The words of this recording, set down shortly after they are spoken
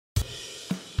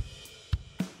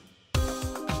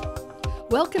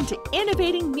Welcome to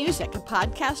Innovating Music, a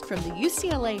podcast from the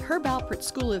UCLA Herb Alpert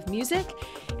School of Music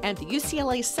and the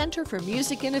UCLA Center for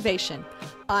Music Innovation.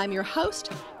 I'm your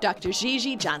host, Dr.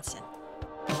 Gigi Johnson.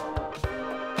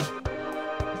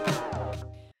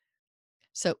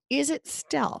 So, is it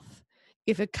stealth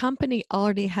if a company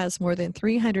already has more than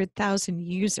 300,000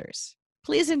 users?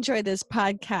 Please enjoy this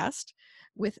podcast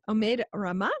with Omid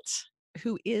Rahmat,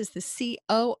 who is the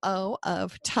COO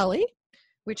of Tully,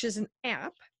 which is an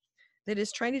app that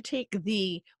is trying to take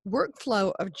the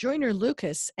workflow of Joyner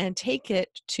Lucas and take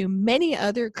it to many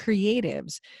other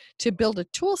creatives to build a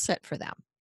tool set for them.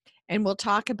 And we'll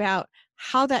talk about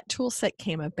how that tool set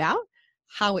came about,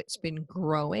 how it's been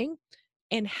growing,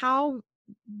 and how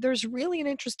there's really an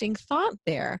interesting thought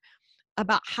there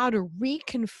about how to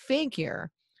reconfigure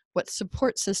what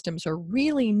support systems are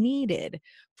really needed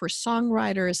for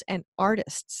songwriters and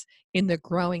artists in the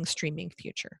growing streaming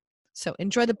future. So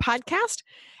enjoy the podcast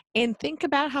and think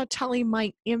about how Tully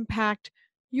might impact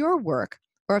your work,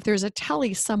 or if there's a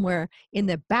Tully somewhere in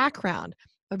the background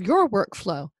of your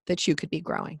workflow that you could be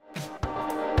growing.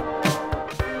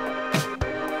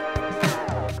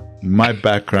 My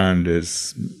background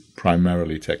is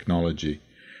primarily technology,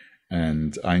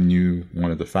 and I knew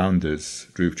one of the founders,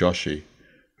 Dhruv Joshi,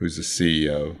 who's the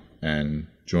CEO and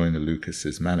Joyner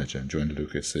Lucas's manager. Joyner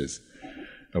Lucas is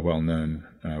a well-known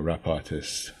rap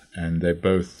artist, and they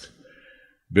both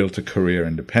built a career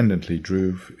independently.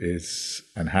 Dhruv is,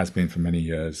 and has been for many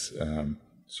years,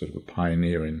 sort of a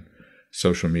pioneer in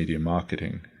social media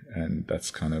marketing, and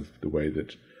that's kind of the way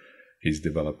that he's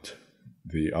developed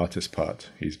the artist part.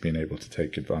 He's been able to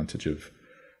take advantage of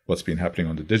what's been happening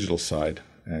on the digital side,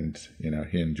 and he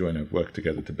and Joyner have worked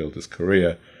together to build his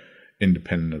career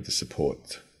independent of the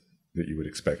support that you would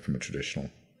expect from a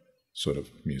traditional sort of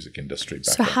music industry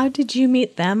background. So how did you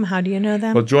meet them? How do you know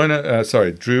them? Well,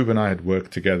 Dhruv and I had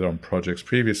worked together on projects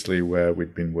previously where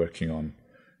we'd been working on,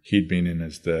 he'd been in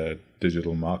as the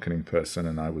digital marketing person,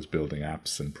 and I was building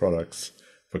apps and products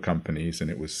for companies,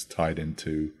 and it was tied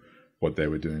into what they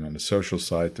were doing on the social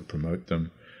side to promote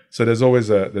them. So there's always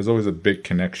a big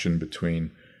connection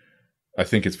between, I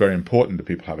think it's very important that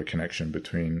people have a connection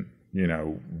between,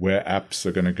 where apps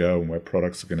are going to go and where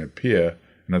products are going to appear.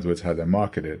 In other words, how they're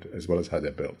marketed as well as how they're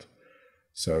built.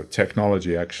 So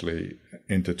technology actually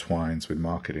intertwines with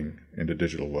marketing in the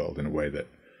digital world in a way that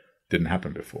didn't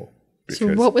happen before.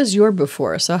 So what was your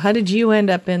before? So how did you end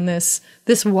up in this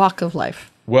walk of life?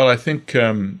 Well, I think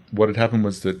what had happened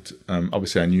was that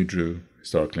obviously I knew Dhruv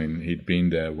historically, and he'd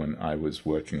been there when I was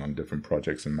working on different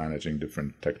projects and managing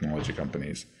different technology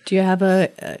companies. Do you have a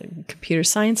computer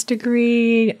science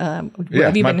degree? Have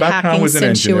you been hacking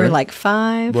since you were like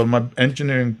 5? Well, my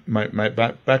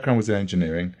background was in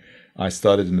engineering. I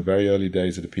started in the very early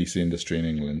days of the PC industry in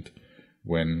England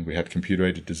when we had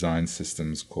computer-aided design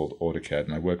systems called AutoCAD,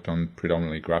 and I worked on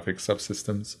predominantly graphic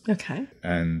subsystems. Okay.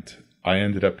 And I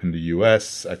ended up in the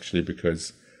US actually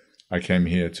because I came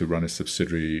here to run a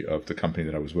subsidiary of the company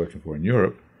that I was working for in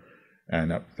Europe,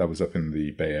 and that was up in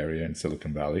the Bay Area in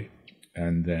Silicon Valley.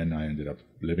 And then I ended up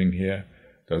living here.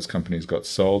 Those companies got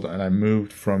sold, and I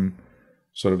moved from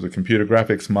sort of the computer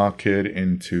graphics market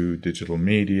into digital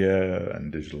media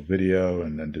and digital video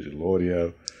and then digital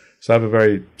audio. So I have a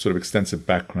very sort of extensive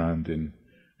background in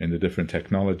the different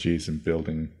technologies and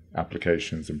building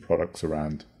applications and products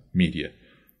around media.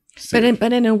 But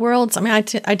in a world, I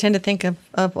tend to think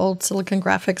of old Silicon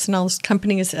Graphics and all those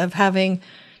companies of having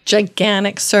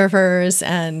gigantic servers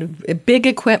and big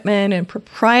equipment and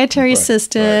proprietary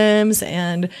systems. Right.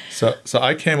 And so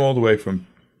I came all the way from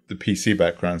the PC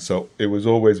background. So it was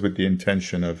always with the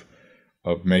intention of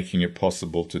making it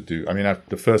possible to do.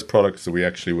 The first products that we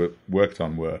actually worked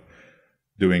on were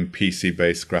doing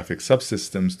PC-based graphic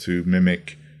subsystems to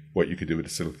mimic what you could do with a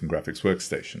Silicon Graphics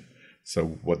workstation.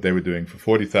 So what they were doing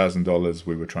for $40,000,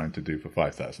 we were trying to do for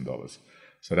 $5,000.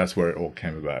 So that's where it all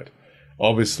came about.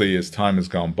 Obviously, as time has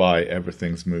gone by,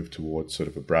 everything's moved towards sort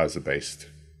of a browser-based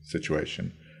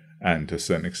situation, and to a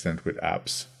certain extent with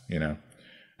apps, And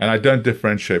I don't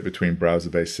differentiate between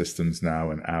browser-based systems now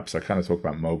and apps. I kind of talk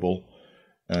about mobile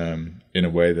in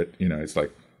a way that, it's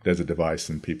like there's a device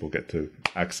and people get to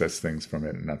access things from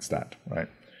it, and that's that, right?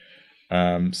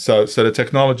 So the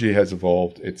technology has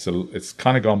evolved. It's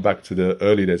kind of gone back to the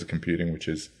early days of computing, which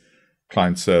is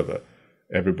client server.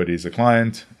 Everybody's a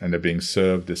client, and they're being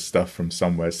served this stuff from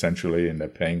somewhere centrally, and they're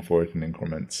paying for it in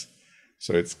increments.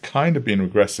 So it's kind of been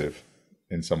regressive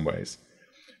in some ways,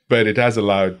 but it has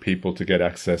allowed people to get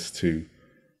access to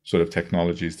sort of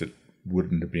technologies that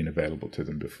wouldn't have been available to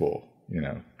them before.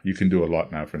 You can do a lot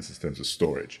now, for instance, in terms of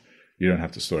storage. You don't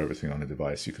have to store everything on a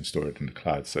device. You can store it in the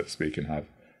cloud, so to speak, and have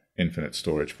infinite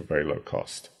storage for very low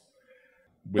cost.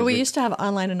 But we used to have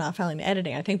online and offline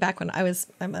editing. I think back when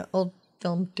I'm an old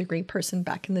film degree person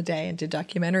back in the day and did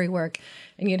documentary work,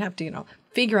 and you'd have to,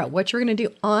 figure out what you're going to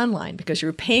do online because you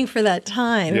were paying for that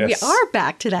time. Yes. And we are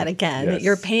back to that again, that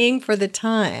you're paying for the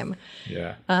time.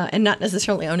 Yeah. And not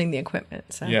necessarily owning the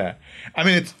equipment. So. Yeah. I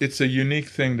mean, it's a unique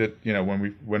thing that,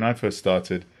 when I first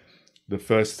started, the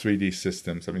first 3D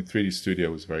systems, 3D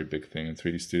Studio was a very big thing. And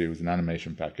 3D Studio was an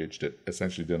animation package that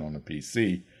essentially did on a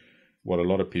PC what a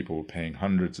lot of people were paying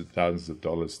hundreds of thousands of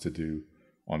dollars to do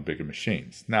on bigger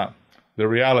machines. Now, the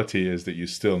reality is that you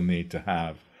still need to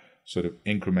have sort of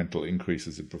incremental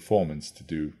increases in performance to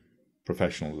do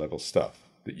professional level stuff.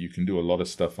 That you can do a lot of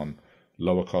stuff on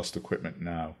lower cost equipment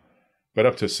now, but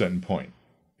up to a certain point.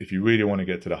 If you really want to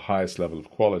get to the highest level of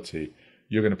quality,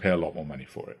 you're going to pay a lot more money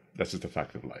for it. That's just a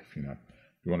fact of life. If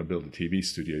you want to build a TV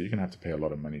studio, you're going to have to pay a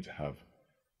lot of money to have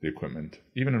the equipment,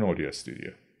 even an audio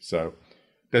studio. So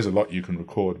there's a lot you can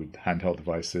record with handheld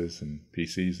devices and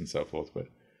PCs and so forth, but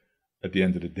at the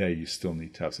end of the day, you still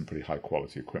need to have some pretty high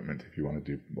quality equipment if you want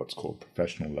to do what's called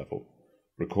professional level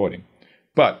recording.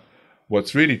 But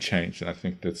what's really changed, and I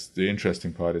think that's the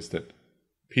interesting part, is that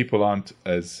people aren't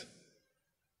as,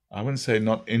 I wouldn't say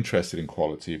not interested in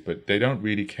quality, but they don't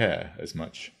really care as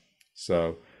much.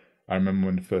 So I remember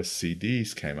when the first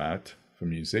CDs came out for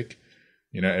music,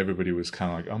 everybody was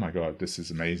kind of like, oh my God, this is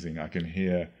amazing. I can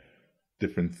hear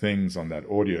different things on that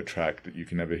audio track that you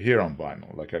can never hear on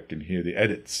vinyl. Like I can hear the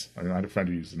edits. I had a friend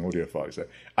who used an audiophile. He said,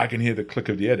 I can hear the click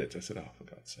of the edits. I said, oh, for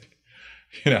God's sake.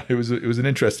 It was an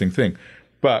interesting thing.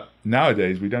 But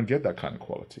nowadays, we don't get that kind of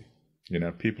quality.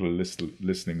 People are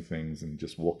listening things and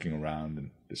just walking around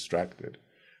and distracted.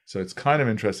 So it's kind of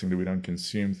interesting that we don't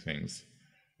consume things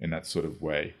in that sort of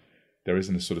way. There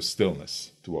isn't a sort of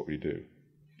stillness to what we do.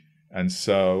 And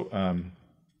so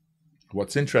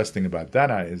what's interesting about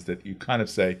that is that you kind of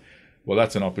say, well,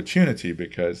 that's an opportunity,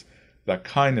 because that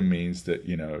kind of means that,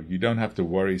 you don't have to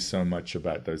worry so much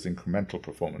about those incremental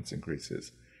performance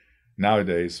increases.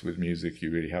 Nowadays, with music, you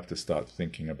really have to start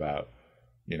thinking about,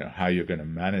 how you're going to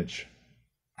manage,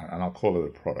 and I'll call it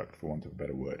a product for want of a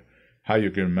better word, how you're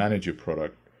going to manage your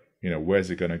product,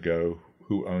 where's it going to go,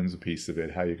 who owns a piece of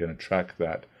it, how you're going to track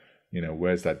that,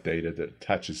 where's that data that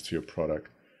attaches to your product.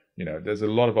 There's a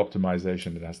lot of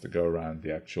optimization that has to go around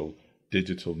the actual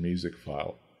digital music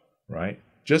file, right?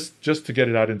 Just to get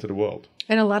it out into the world.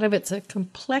 And a lot of it's a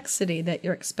complexity that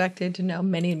you're expected to know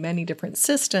many, many different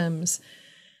systems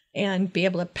and be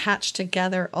able to patch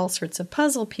together all sorts of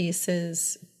puzzle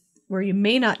pieces where you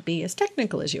may not be as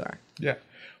technical as you are. Yeah.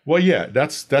 Well, yeah,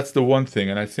 that's the one thing.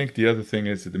 And I think the other thing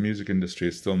is that the music industry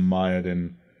is still mired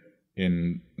in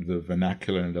the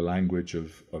vernacular and the language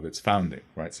of its founding,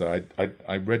 right? So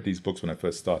I read these books when I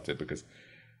first started because,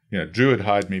 Drew had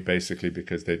hired me basically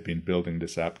because they'd been building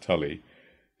this app, Tully,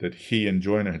 that he and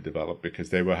Joyner had developed because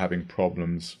they were having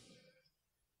problems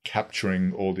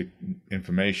capturing all the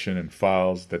information and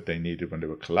files that they needed when they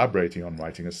were collaborating on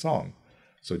writing a song.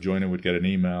 So Joyner would get an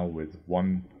email with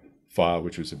one file,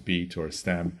 which was a beat or a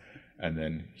stem, and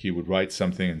then he would write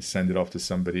something and send it off to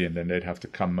somebody, and then they'd have to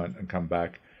come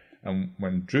back. And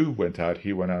when Drew went out,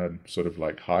 he went out and sort of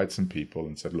like hired some people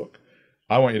and said, look,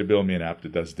 I want you to build me an app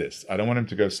that does this. I don't want him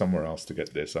to go somewhere else to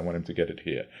get this. I want him to get it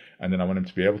here. And then I want him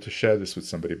to be able to share this with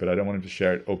somebody, but I don't want him to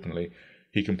share it openly.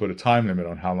 He can put a time limit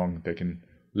on how long they can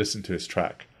listen to his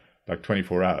track, like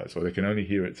 24 hours, or they can only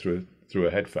hear it through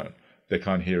a headphone. They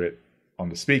can't hear it on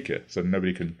the speaker, so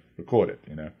nobody can record it,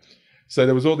 So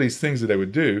there was all these things that they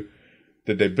would do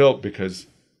that they built because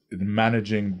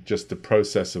managing just the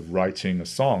process of writing a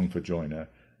song for Joyner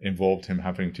involved him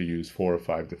having to use 4 or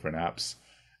 5 different apps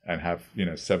and have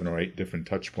 7 or 8 different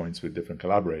touch points with different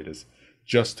collaborators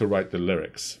just to write the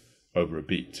lyrics over a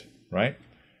beat, right?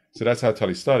 So that's how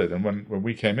Tully started. And when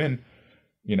we came in,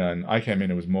 and I came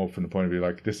in, it was more from the point of view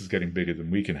like, this is getting bigger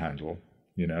than we can handle,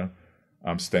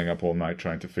 I'm staying up all night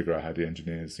trying to figure out how the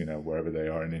engineers, wherever they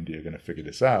are in India, are going to figure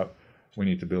this out. We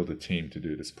need to build a team to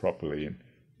do this properly.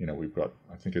 And we've got,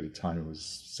 I think at the time it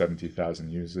was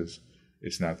 70,000 users.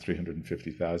 It's now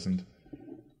 350,000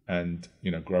 and,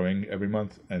 growing every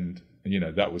month. And,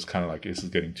 that was kind of like, this is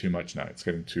getting too much now. It's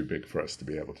getting too big for us to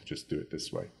be able to just do it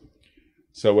this way.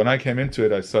 So when I came into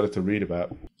it, I started to read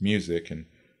about music. And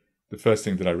the first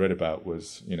thing that I read about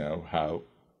was, how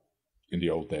in the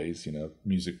old days,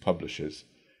 music publishers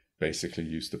basically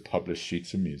used to publish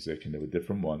sheets of music, and there were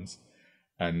different ones.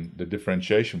 And the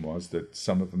differentiation was that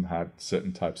some of them had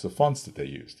certain types of fonts that they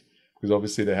used, because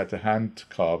obviously they had to hand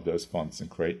carve those fonts and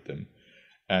create them.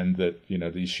 And that,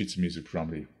 these sheets of music,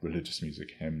 predominantly religious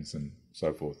music, hymns and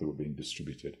so forth, that were being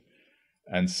distributed.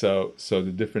 And so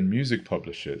the different music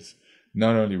publishers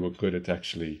not only were good at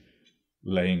actually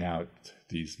laying out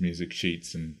these music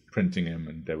sheets and printing them,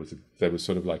 and there was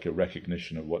sort of like a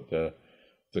recognition of what the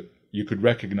you could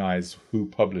recognize who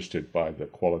published it by the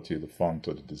quality of the font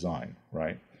or the design,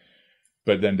 right?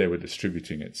 But then they were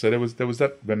distributing it. So there was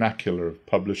that vernacular of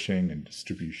publishing and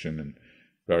distribution, and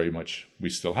very much we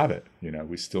still have it.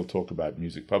 We still talk about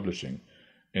music publishing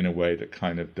in a way that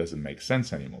kind of doesn't make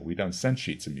sense anymore. We don't send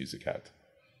sheets of music out,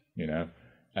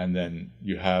 And then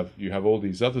you have all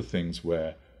these other things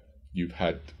where you've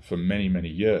had for many, many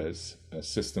years a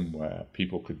system where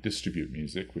people could distribute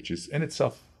music, which is in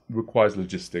itself requires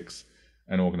logistics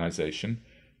and organization,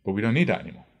 but we don't need that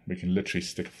anymore. We can literally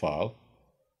stick a file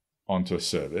onto a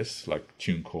service like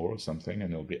TuneCore or something,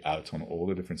 and it'll be out on all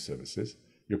the different services.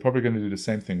 You're probably going to do the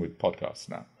same thing with podcasts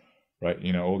now, right?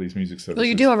 All these music services. Well,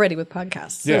 you do already with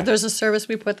podcasts. Yeah. So there's a service,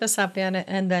 we put this up in it,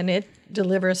 and then it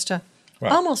delivers to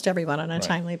almost everyone on a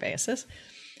timely basis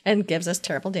and gives us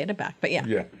terrible data back. But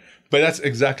yeah. But that's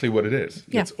exactly what it is.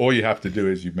 Yeah. It's all you have to do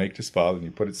is you make this file and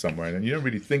you put it somewhere, and then you don't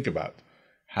really think about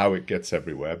how it gets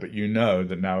everywhere, but you know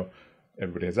that now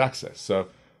everybody has access. So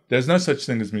there's no such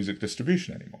thing as music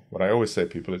distribution anymore. What I always say to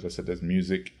people is, I said, there's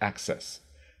music access.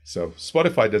 So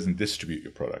Spotify doesn't distribute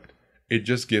your product. It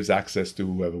just gives access to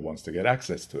whoever wants to get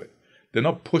access to it. They're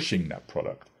not pushing that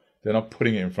product. They're not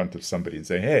putting it in front of somebody and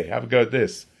saying, hey, have a go at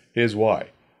this. Here's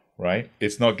why, right?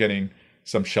 It's not getting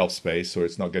some shelf space, or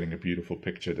it's not getting a beautiful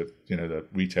picture that, the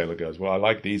retailer goes, well, I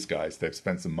like these guys. They've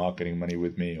spent some marketing money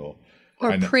with me, or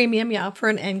premium, for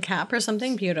an end cap or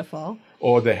something beautiful.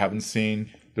 Or they haven't seen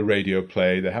the radio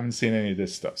play. They haven't seen any of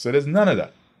this stuff. So there's none of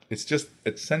that. It's just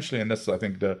essentially, and that's, I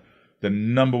think, the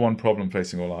number one problem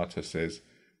facing all artists is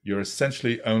you're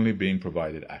essentially only being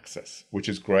provided access, which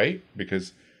is great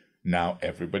because now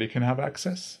everybody can have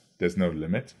access. There's no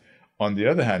limit. On the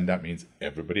other hand, that means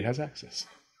everybody has access.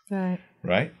 Right?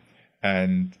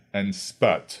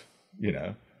 But,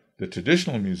 the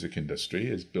traditional music industry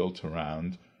is built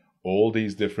around all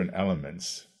these different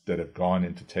elements that have gone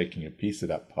into taking a piece of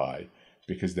that pie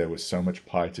because there was so much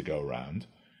pie to go around,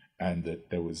 and that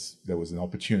there was an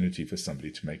opportunity for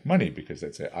somebody to make money because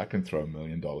they'd say, I can throw $1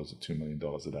 million or $2 million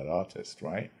at that artist,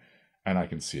 right? And I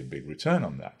can see a big return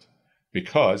on that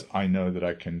because I know that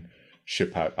I can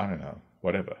ship out,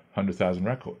 100,000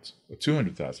 records or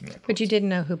 200,000 records. But you didn't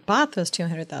know who bought those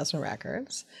 200,000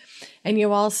 records. And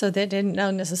you also didn't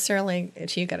know necessarily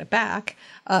if you got it back.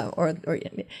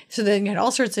 So then you had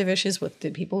all sorts of issues with,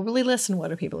 did people really listen?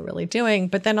 What are people really doing?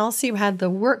 But then also you had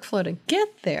the workflow to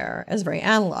get there as very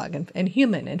analog and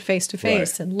human and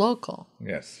face-to-face and local.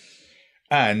 Yes.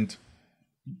 And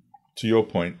to your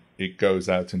point, it goes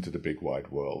out into the big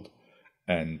wide world.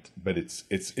 But it's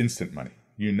instant money.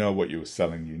 You know what you were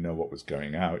selling, you know what was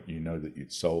going out, you know that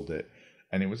you'd sold it,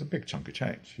 and it was a big chunk of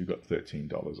change. You got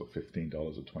 $13 or $15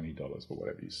 or $20 for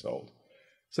whatever you sold.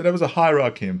 So there was a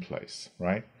hierarchy in place,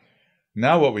 right?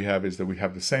 Now what we have is that we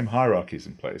have the same hierarchies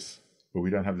in place, but we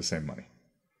don't have the same money.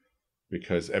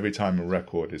 Because every time a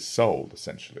record is sold,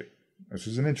 essentially, which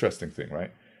is an interesting thing,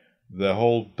 right? The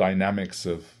whole dynamics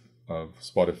of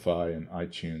Spotify and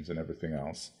iTunes and everything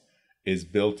else is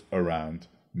built around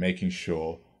making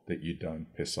sure that you don't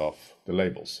piss off the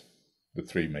labels, the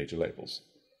three major labels.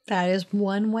 That is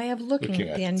one way of looking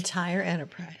at the entire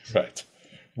enterprise. Right.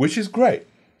 Which is great.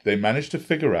 They managed to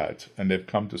figure out, and they've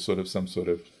come to some sort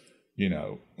of,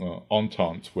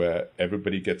 entente where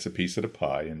everybody gets a piece of the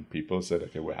pie, and people said,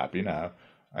 okay, we're happy now.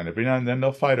 And every now and then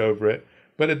they'll fight over it.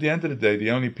 But at the end of the day,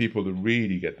 the only people that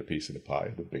really get the piece of the pie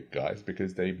are the big guys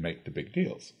because they make the big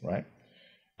deals, right?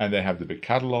 And they have the big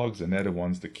catalogs, and they're the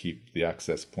ones that keep the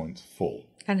access points full.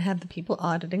 And have the people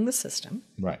auditing the system.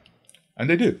 Right. And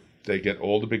they do. They get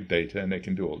all the big data and they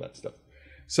can do all that stuff.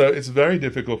 So it's very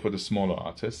difficult for the smaller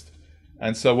artist.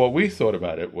 And so what we thought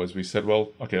about it was we said,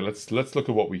 well, okay, let's look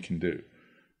at what we can do.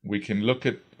 We can look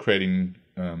at creating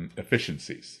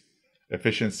efficiencies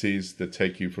that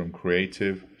take you from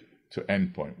creative to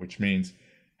endpoint, which means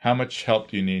how much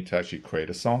help do you need to actually create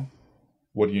a song?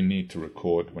 What do you need to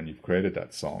record when you've created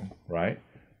that song, right?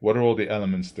 What are all the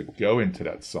elements that go into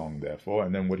that song, therefore?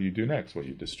 And then what do you do next? Well,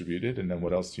 you distribute it, and then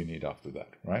what else do you need after that,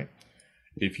 right?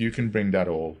 If you can bring that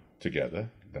all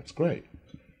together, that's great.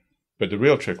 But the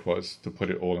real trick was to put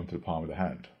it all into the palm of the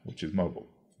hand, which is mobile.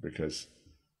 Because,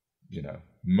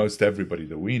 most everybody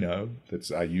that we know that's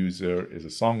a user is a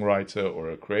songwriter or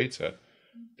a creator,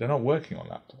 they're not working on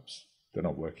laptops. They're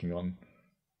not working on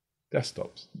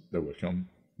desktops. They're working on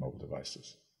mobile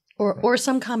devices. Or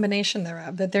some combination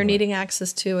thereof, that they're needing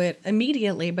access to it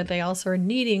immediately, but they also are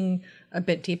needing a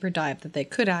bit deeper dive that they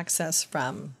could access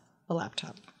from a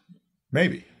laptop.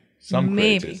 Maybe. Some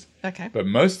Maybe. creators. Okay. But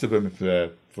most of them, if they're,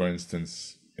 for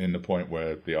instance, in the point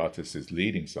where the artist is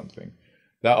leading something,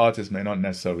 that artist may not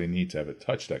necessarily need to ever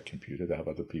touch that computer. They have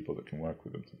other people that can work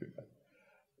with them to do that.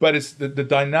 But it's the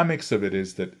dynamics of it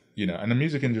is that, and the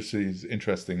music industry is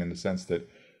interesting in the sense that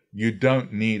you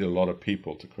don't need a lot of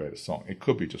people to create a song. It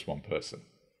could be just one person.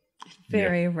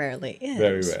 Very rarely is.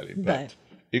 Very rarely, but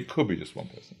it could be just one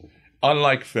person.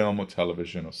 Unlike film or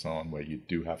television or so on, where you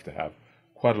do have to have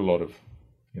quite a lot of,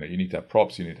 you need to have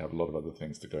props, you need to have a lot of other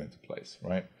things to go into place,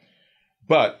 right?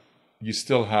 But you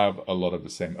still have a lot of the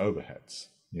same overheads,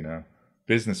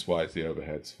 Business-wise, the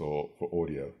overheads for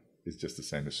audio is just the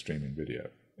same as streaming video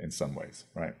in some ways,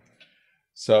 right?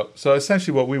 So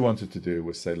essentially what we wanted to do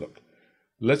was say, look,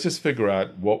 let's just figure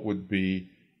out what would be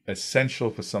essential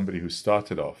for somebody who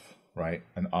started off, right,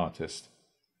 an artist,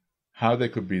 how they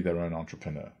could be their own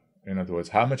entrepreneur. In other words,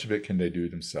 how much of it can they do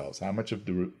themselves? How much of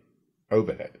the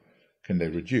overhead can they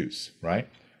reduce, right?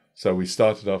 So we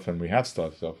started off, and we have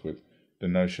started off with the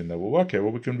notion that,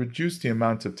 we can reduce the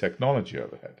amount of technology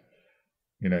overhead,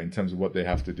 in terms of what they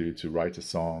have to do to write a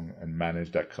song and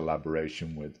manage that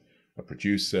collaboration with a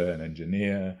producer, an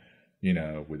engineer,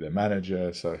 with their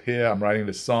manager. So here I'm writing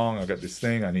this song, I got this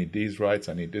thing, I need these rights,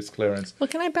 I need this clearance. Well,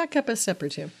 can I back up a step or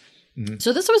two? Mm-hmm.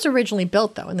 So this was originally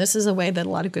built, though, and this is a way that a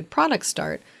lot of good products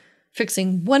start,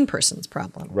 fixing one person's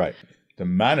problem. Right. The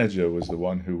manager was the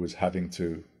one who was having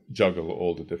to juggle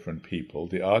all the different people.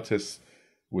 The artist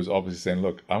was obviously saying,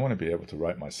 look, I want to be able to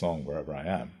write my song wherever I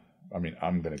am. I mean,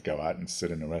 I'm going to go out and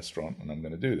sit in a restaurant and I'm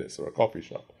going to do this, or a coffee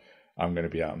shop. I'm going to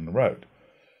be out on the road,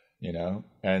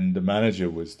 And the manager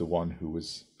was the one who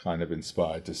was kind of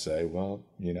inspired to say, well,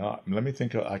 let me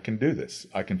think, I can do this.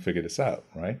 I can figure this out,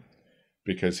 right?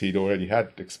 Because he'd already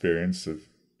had experience of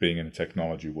being in a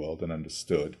technology world and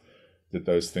understood that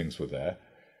those things were there.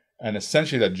 And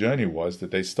essentially that journey was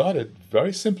that they started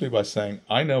very simply by saying,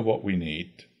 I know what we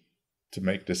need to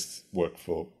make this work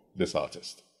for this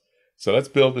artist. So let's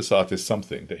build this artist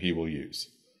something that he will use.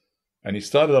 And he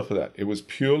started off with that. It was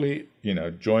purely,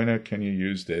 Joyner, can you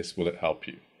use this? Will it help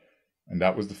you? And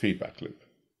that was the feedback loop.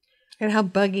 And how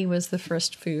buggy was the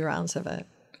first few rounds of it?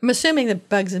 I'm assuming that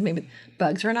bugs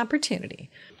are an opportunity.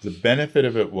 The benefit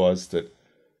of it was that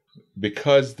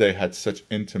because they had such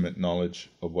intimate knowledge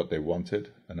of what they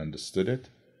wanted and understood it,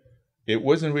 it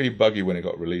wasn't really buggy when it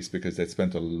got released because they'd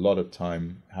spent a lot of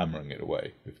time hammering it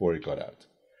away before it got out.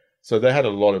 So they had a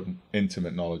lot of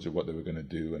intimate knowledge of what they were going to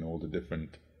do and all the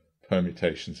different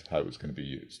permutations of how it was going to be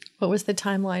used. What was the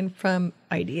timeline from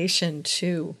ideation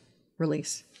to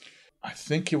release? I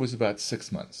think it was about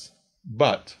 6 months.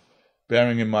 But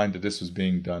bearing in mind that this was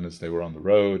being done as they were on the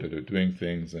road or they were doing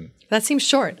things. And that seems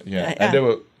short. Yeah. And they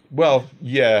were,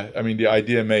 I mean, the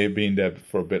idea may have been there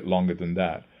for a bit longer than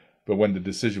that. But when the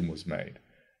decision was made.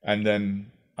 And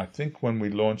then I think when we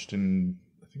launched in,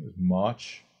 it was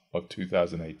March of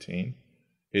 2018,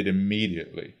 it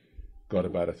immediately got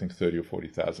about, 30 or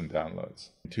 40,000 downloads.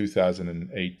 In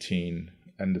 2018,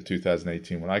 end of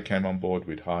 2018, when I came on board,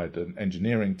 we'd hired an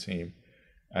engineering team,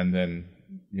 and then,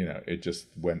 it just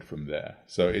went from there.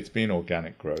 So it's been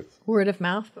organic growth. Word of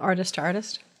mouth, artist to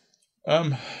artist?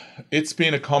 It's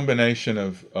been a combination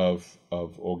of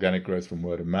organic growth from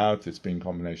word of mouth. It's been a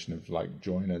combination of like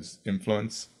Joyner's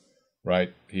influence,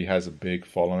 right? He has a big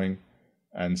following.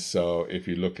 And so if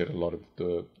you look at a lot of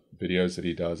the videos that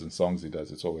he does and songs he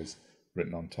does, it's always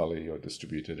written on Tully or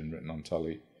distributed and written on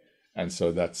Tully. And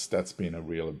so that's been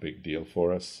a big deal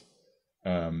for us.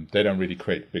 They don't really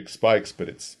create big spikes, but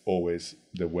it's always,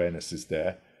 the awareness is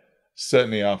there.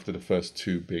 Certainly after the first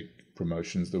 2 big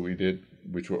promotions that we did,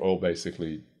 which were all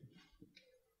basically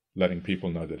letting people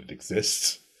know that it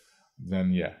exists,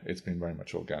 then it's been very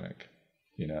much organic,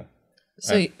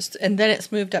 So, and then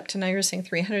it's moved up to, now you're saying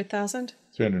 300,000?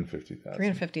 350,000.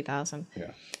 350,000.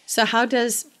 Yeah. So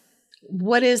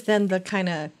what is then the kind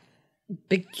of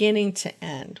beginning to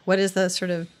end? What is the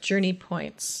sort of journey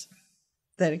points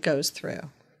that it goes through?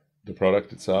 The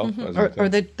product itself? Or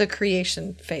the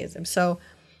creation phase. So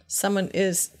someone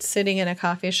is sitting in a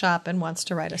coffee shop and wants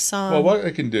to write a song. Well, what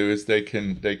they can do is they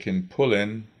can pull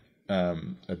in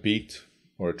a beat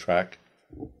or a track,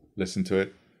 listen to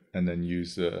it, and then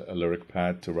use a lyric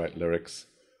pad to write lyrics.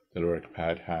 The lyric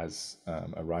pad has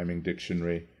a rhyming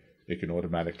dictionary. It can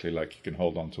automatically, you can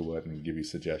hold on to a word and give you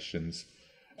suggestions.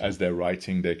 As they're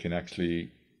writing, they can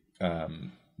actually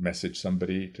message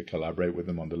somebody to collaborate with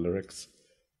them on the lyrics,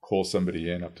 call somebody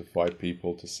in, up to 5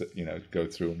 people to sit, go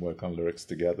through and work on lyrics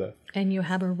together. And you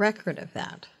have a record of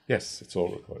that. Yes, it's all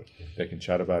recorded. They can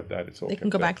chat about that. It's all. They can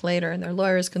go back later, and their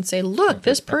lawyers can say, "Look,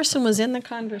 this person was in the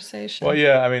conversation." Well,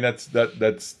 yeah, I mean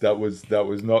that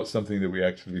was not something that we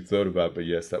actually thought about, but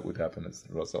yes, that would happen as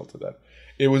a result of that.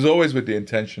 It was always with the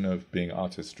intention of being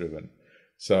artist driven.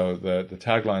 So the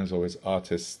tagline is always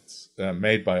artists,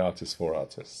 made by artists for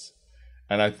artists,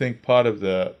 and I think part of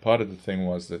the thing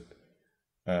was that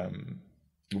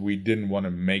we didn't want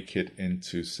to make it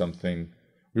into something.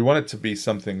 We wanted to be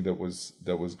something that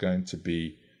was going to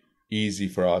be easy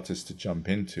for artists to jump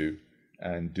into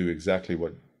and do exactly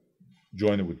what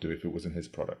Joyner would do if it wasn't his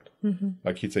product. Mm-hmm.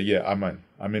 Like he'd say, "Yeah,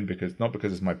 I'm in because not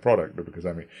because it's my product, but because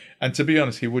I'm in." And to be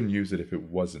honest, he wouldn't use it if it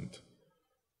wasn't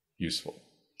useful.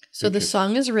 So the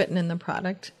song is written in the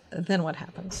product. Then what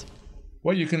happens?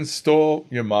 Well, you can store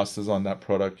your masters on that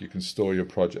product. You can store your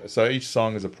project. So each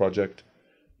song is a project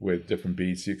with different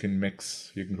beats. You can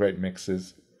mix. You can create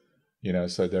mixes.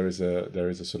 So there is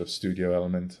a sort of studio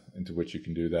element into which you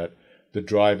can do that. The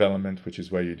drive element, which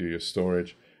is where you do your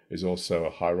storage, is also a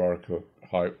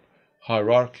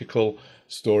hierarchical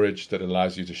storage that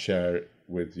allows you to share it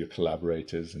with your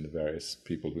collaborators and the various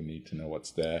people who need to know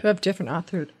what's there. Who have different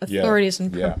authorities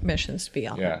and permissions to be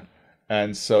on. Yeah,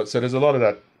 and so there's a lot of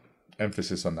that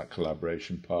emphasis on that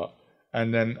collaboration part,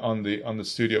 and then on the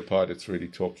studio part, it's really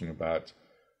talking about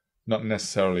not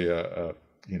necessarily a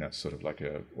sort of like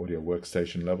a audio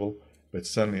workstation level, but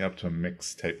certainly up to a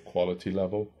mixtape quality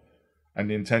level. And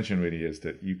the intention really is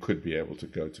that you could be able to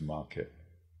go to market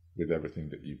with everything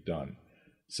that you've done.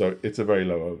 So it's a very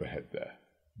low overhead there,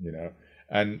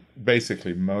 And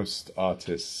basically most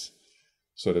artists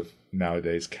sort of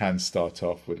nowadays can start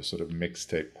off with a sort of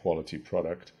mixtape quality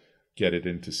product, get it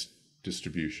into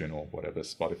distribution or whatever,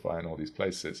 Spotify and all these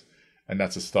places. And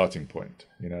that's a starting point.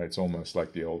 It's almost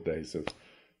like the old days of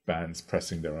bands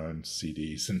pressing their own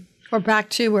CDs and or back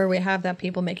to where we have that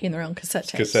people making their own cassette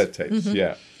tapes. Cassette tapes, mm-hmm.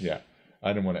 Yeah.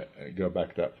 I don't want to go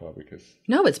back that far because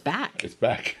no, it's back. It's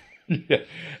back. Yeah,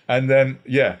 and then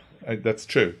that's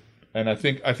true. And I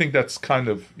think that's kind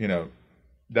of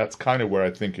that's kind of where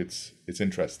I think it's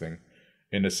interesting,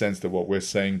 in the sense that what we're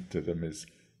saying to them is,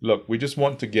 look, we just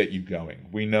want to get you going.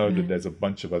 We know that there's a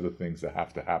bunch of other things that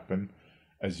have to happen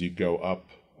as you go up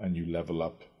and you level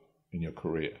up in your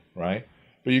career, right?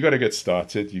 But you got to get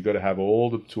started. You got to have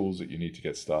all the tools that you need to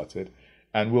get started,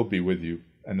 and we'll be with you.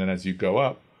 And then as you go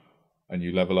up and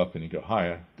you level up and you go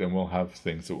higher, then we'll have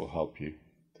things that will help you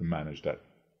to manage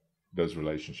those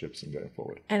relationships and going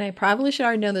forward. And I probably should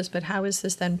already know this, but how is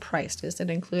this then priced? Does it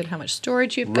include how much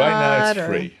storage you've got? Right now it's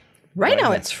free. Right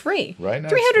now it's free. Right now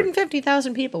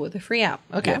 350,000 people with a free app.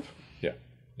 Okay. Yep.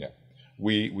 Yeah.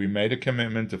 We made a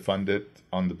commitment to fund it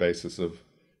on the basis of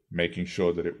making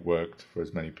sure that it worked for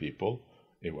as many people.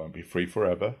 It won't be free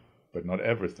forever, but not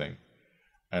everything.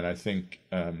 And I think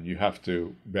you have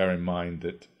to bear in mind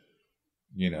that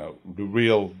the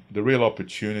real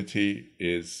opportunity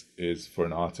is for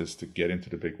an artist to get into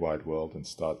the big wide world and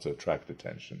start to attract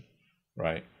attention,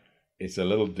 right? It's a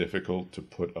little difficult to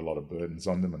put a lot of burdens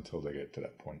on them until they get to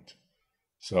that point.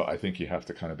 So I think you have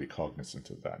to kind of be cognizant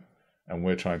of that. And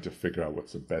we're trying to figure out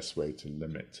what's the best way to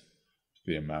limit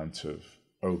the amount of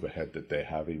overhead that they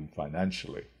have, even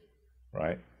financially,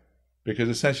 right? Because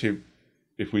essentially,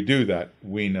 if we do that,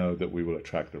 we know that we will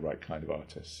attract the right kind of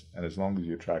artists. And as long as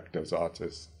you attract those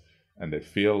artists and they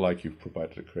feel like you've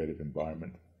provided a creative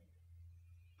environment,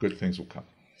 good things will come.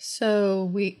 So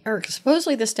we are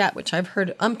supposedly the stat, which I've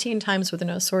heard umpteen times with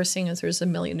no sourcing, is there's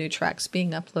 1 million new tracks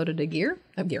being uploaded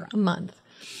a month.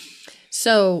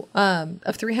 So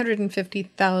of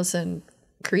 350,000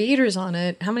 creators on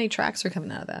it, how many tracks are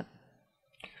coming out of that?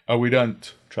 We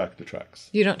don't track the tracks.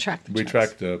 You don't track the tracks? We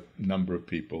track the number of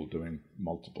people doing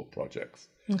multiple projects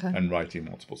and writing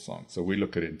multiple songs. So we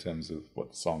look at it in terms of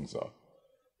what the songs are,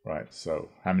 right? So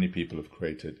how many people have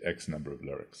created X number of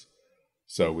lyrics?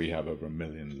 So we have over 1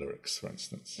 million lyrics, for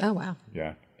instance. Oh, wow.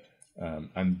 Yeah.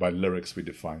 And by lyrics, we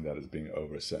define that as being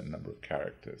over a certain number of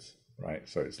characters, right?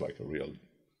 So it's like a real,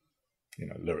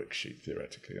 lyric sheet,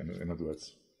 theoretically. In other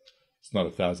words, it's not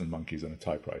 1,000 monkeys on a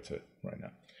typewriter right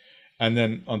now. And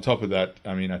then on top of that,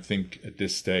 I think at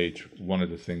this stage, one of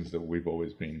the things that we've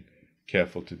always been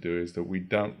careful to do is that we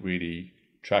don't really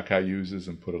track our users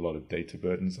and put a lot of data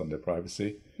burdens on their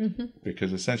privacy. Mm-hmm.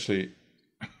 Because essentially,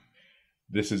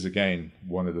 this is, again,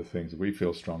 one of the things we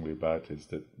feel strongly about is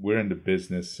that we're in the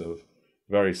business of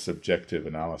very subjective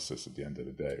analysis at the end of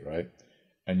the day, right?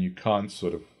 And you can't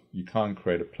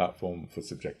create a platform for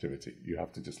subjectivity. You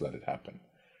have to just let it happen.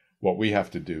 What we have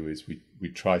to do is we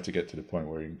try to get to the point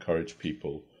where we encourage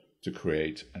people to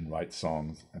create and write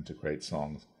songs and to create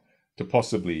songs, to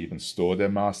possibly even store their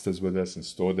masters with us and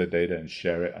store their data and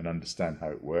share it and understand how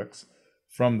it works.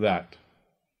 From that,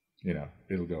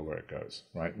 it'll go where it goes,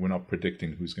 right? We're not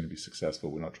predicting who's going to be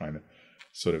successful. We're not trying to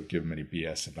sort of give them any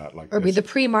BS about or be the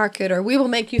pre-market, or we will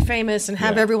make you famous and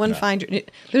have everyone find you.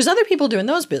 There's other people doing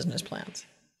those business plans.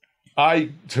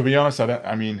 To be honest,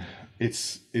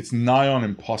 it's nigh on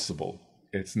impossible.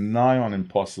 It's nigh on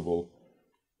impossible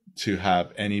to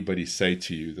have anybody say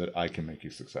to you that I can make you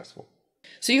successful.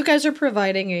 So you guys are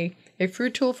providing a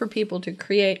free tool for people to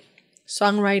create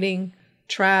songwriting,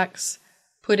 tracks,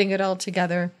 putting it all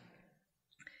together.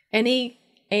 Any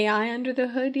AI under the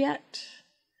hood yet?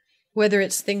 Whether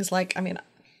it's things like,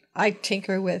 I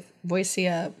tinker with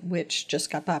Voicea, which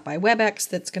just got bought by WebEx,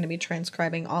 that's going to be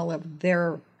transcribing all of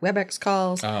their WebEx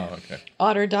calls. Oh, okay.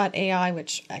 Otter.ai,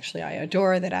 which actually I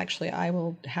adore, that actually I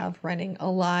will have running a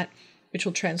lot, which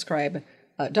will transcribe,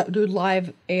 do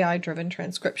live AI-driven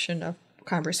transcription of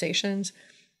conversations.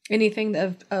 Anything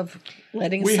of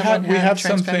letting we someone have we have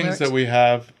some transcribe things lyrics? that we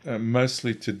have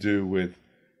mostly to do with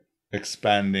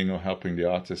expanding or helping the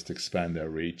artist expand their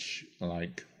reach.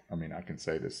 I can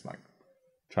say this, like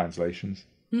translations.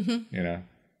 Mm-hmm.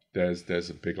 There's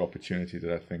a big opportunity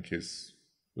that I think is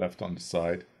left on the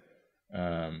side.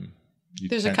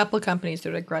 There's a couple of companies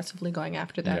that are aggressively going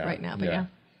after that right now, but yeah.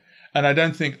 And I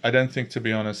don't think, to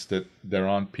be honest, that there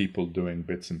aren't people doing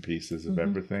bits and pieces of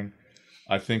everything.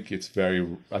 I think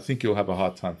you'll have a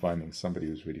hard time finding somebody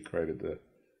who's really created the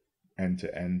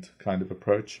end-to-end kind of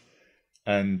approach.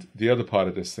 And the other part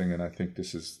of this thing, and I think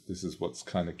this is what's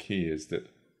kind of key, is that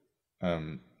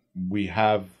we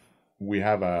have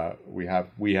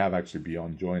actually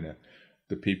beyond Joyner,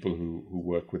 the people who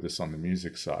work with us on the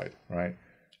music side, right?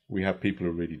 We have people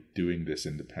who are really doing this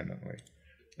independently.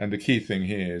 And the key thing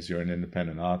here is you're an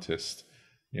independent artist,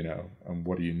 and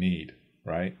what do you need,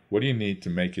 right? What do you need to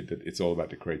make it that it's all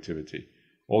about the creativity?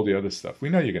 All the other stuff, we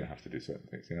know you're going to have to do certain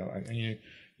things, and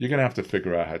you're going to have to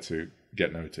figure out how to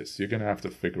get noticed. You're going to have to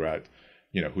figure out,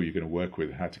 who you're going to work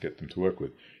with, how to get them to work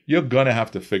with. You're going to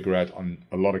have to figure out on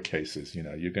a lot of cases,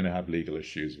 you're going to have legal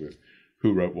issues with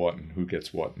who wrote what and who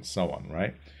gets what and so on,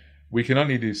 right? We can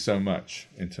only do so much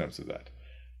in terms of that.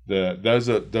 Those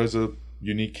are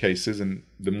unique cases, and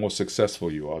the more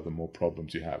successful you are, the more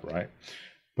problems you have, right?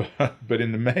 But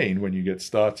in the main, when you get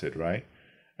started, right,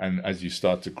 and as you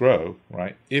start to grow,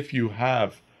 right, if you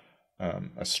have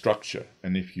a structure,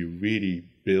 and if you really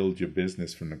build your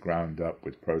business from the ground up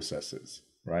with processes,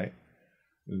 right,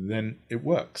 then it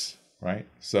works, right?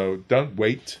 So don't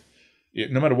wait.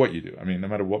 No matter what you do, no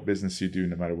matter what business you do,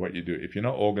 no matter what you do, if you're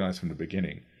not organized from the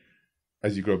beginning,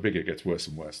 as you grow bigger, it gets worse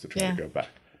and worse to try to go back.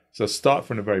 So start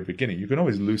from the very beginning. You can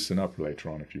always loosen up later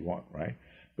on if you want, right?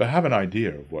 But have an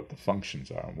idea of what the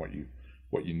functions are and what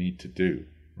you need to do,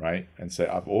 right? And say,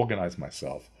 I've organized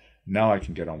myself. Now I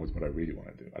can get on with what I really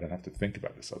want to do. I don't have to think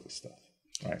about this other stuff,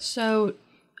 right? So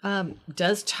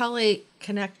does Tully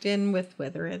connect in with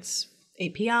whether it's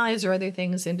APIs or other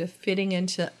things into fitting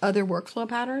into other workflow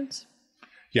patterns?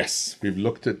 Yes, we've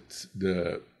looked at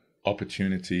the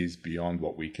opportunities beyond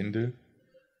what we can do.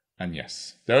 And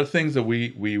yes, there are things that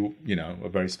we are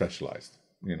very specialized.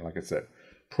 Like I said,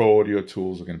 pro audio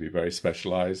tools are going to be very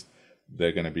specialized.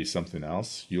 They're going to be something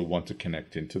else. You'll want to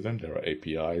connect into them. There are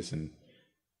APIs and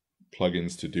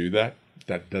plugins to do that.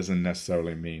 That doesn't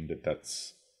necessarily mean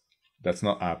that's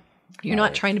not our. You're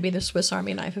not trying to be the Swiss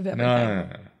Army knife of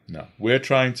everything. No. We're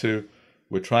trying to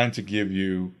give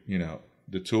you,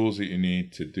 the tools that you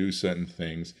need to do certain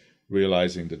things,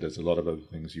 realizing that there's a lot of other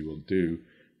things you will do,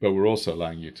 but we're also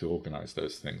allowing you to organize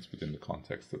those things within the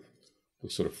context of the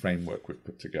sort of framework we've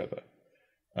put together.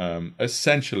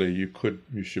 Essentially,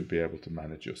 you should be able to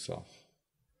manage yourself,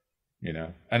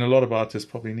 and a lot of artists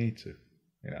probably need to,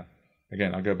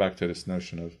 Again, I go back to this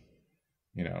notion of,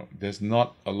 there's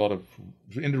not a lot of,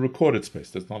 in the recorded space,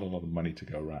 there's not a lot of money to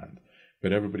go around,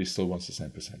 but everybody still wants the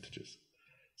same percentages.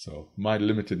 So my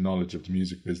limited knowledge of the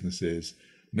music business is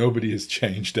nobody has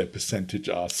changed their percentage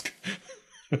ask.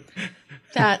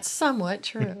 That's somewhat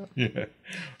true. Yeah.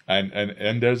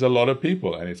 And there's a lot of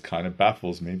people, and it kind of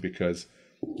baffles me because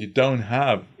you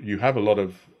have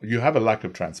a lack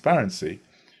of transparency,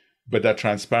 but that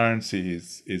transparency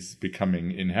is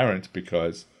becoming inherent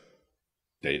because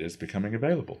data is becoming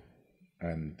available,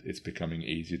 and it's becoming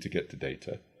easier to get the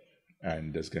data.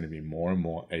 And there's going to be more and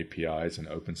more APIs and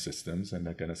open systems, and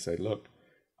they're going to say, look,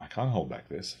 I can't hold back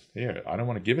this. Here, I don't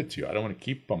want to give it to you. I don't want to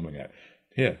keep bumbling it.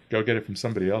 Here, go get it from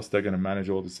somebody else. They're going to manage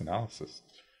all this analysis.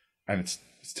 And it's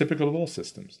typical of all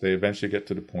systems. They eventually get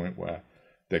to the point where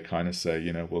they kind of say,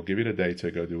 we'll give you the data,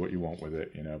 go do what you want with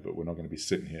it, but we're not going to be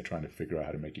sitting here trying to figure out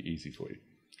how to make it easy for you.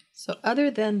 So other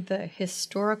than the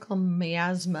historical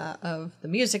miasma of the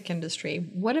music industry,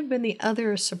 what have been the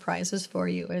other surprises for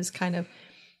you as kind of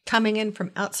coming in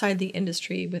from outside the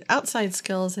industry with outside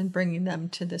skills and bringing them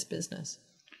to this business?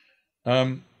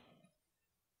 I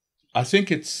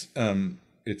think it's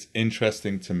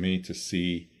interesting to me to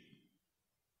see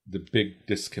the big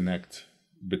disconnect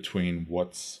between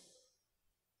what's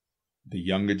the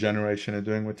younger generation are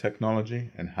doing with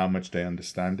technology and how much they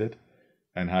understand it,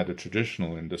 and how the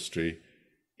traditional industry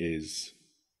is,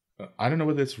 I don't know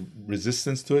whether it's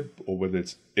resistance to it or whether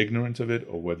it's ignorant of it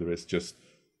or whether it's just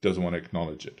doesn't want to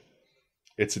acknowledge it.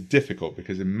 It's difficult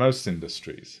because in most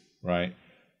industries, right,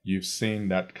 you've seen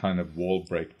that kind of wall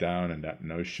break down and that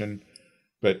notion.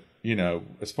 But,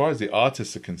 as far as the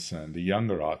artists are concerned, the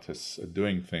younger artists are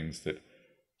doing things that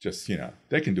just,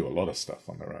 they can do a lot of stuff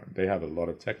on their own. They have a lot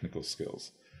of technical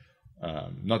skills,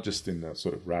 not just in the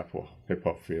sort of rap or hip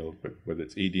hop field, but whether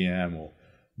it's EDM or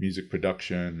music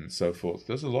production and so forth.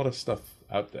 There's a lot of stuff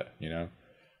out there,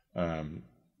 a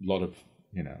lot of,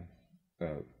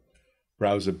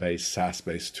 browser-based,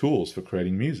 SaaS-based tools for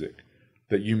creating music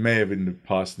that you may have in the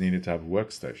past needed to have a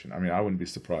workstation. I mean, I wouldn't be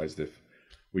surprised if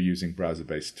we're using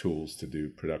browser-based tools to do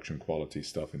production quality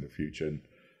stuff in the future, and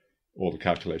all the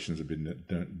calculations have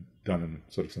been done in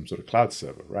sort of some sort of cloud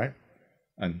server, right?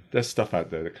 And there's stuff out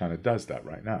there that kind of does that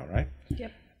right now, right?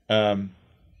 Yep.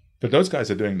 But those guys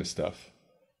are doing the stuff.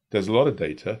 There's a lot of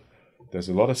data. There's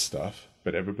a lot of stuff,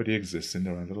 but everybody exists in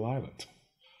their own little island.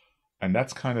 And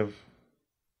that's kind of,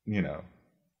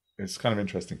 it's kind of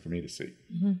interesting for me to see.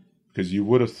 Mm-hmm. Because you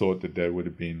would have thought that there would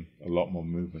have been a lot more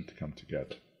movement to come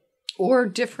together. Or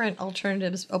different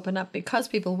alternatives open up because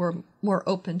people were more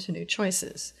open to new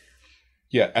choices.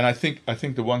 Yeah, and I think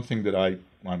the one thing that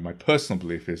my personal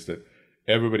belief is that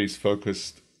everybody's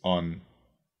focused on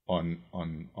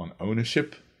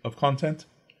ownership of content.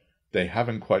 They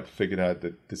haven't quite figured out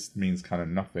that this means kind of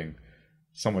nothing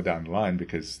somewhere down the line,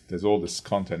 because there's all this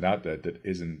content out there that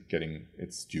isn't getting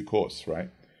its due course, right?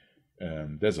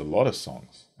 There's a lot of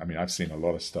songs. I mean, I've seen a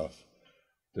lot of stuff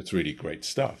that's really great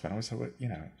stuff, and I was like,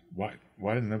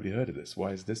 why has nobody heard of this?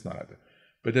 Why is this not out there?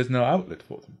 But there's no outlet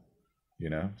for them,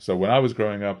 So when I was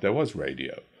growing up, there was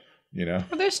radio, Well,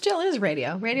 there still is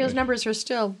radio. Radio's numbers are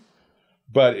still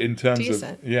but in terms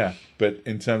decent. but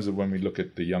in terms of when we look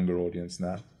at the younger audience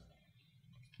now,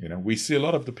 we see a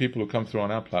lot of the people who come through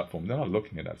on our platform, they're not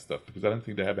looking at that stuff because I don't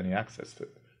think they have any access to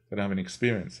it. They don't have any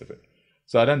experience of it.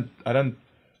 So I don't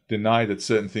deny that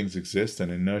certain things exist,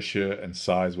 and inertia and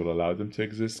size will allow them to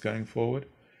exist going forward.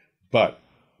 But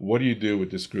what do you do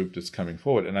with this group that's coming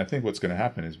forward? And I think what's going to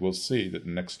happen is we'll see that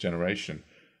the next generation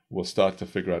will start to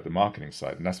figure out the marketing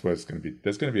side. And that's where it's going to be.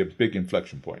 There's going to be a big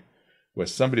inflection point where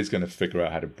somebody's going to figure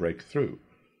out how to break through,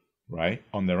 right,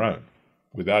 on their own,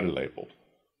 without a label,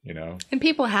 And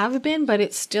people have been, but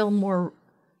it's still more,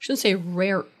 I shouldn't say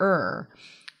rarer,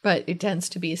 but it tends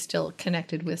to be still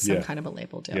connected with some kind of a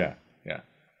label deal. Yeah.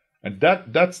 And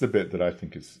that's the bit that I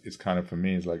think is kind of, for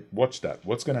me, is like, watch that.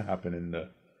 What's going to happen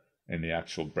in the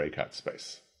actual breakout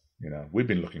space? We've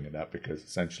been looking at that because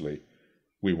essentially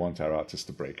we want our artists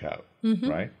to break out,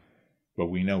 right? But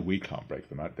we know we can't break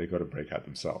them out. They've got to break out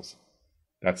themselves.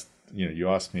 That's, you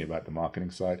asked me about the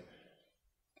marketing side.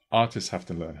 Artists have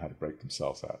to learn how to break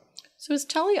themselves out. So is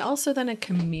Tully also then a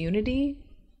community?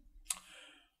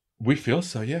 We feel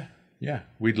so, yeah. Yeah.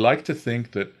 We'd like to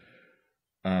think that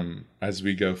as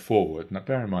we go forward, now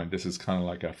bear in mind, this is kind of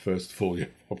like our first full year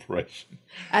of operation.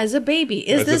 As a baby.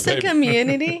 Is this a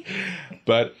community?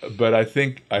 But I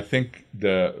think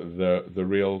the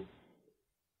real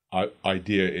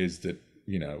idea is that,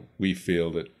 we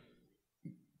feel that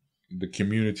the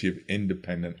community of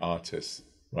independent artists,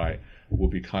 right, will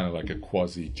be kind of like a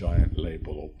quasi-giant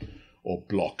label or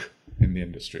block in the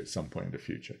industry at some point in the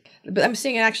future. But I'm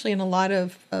seeing it actually in a lot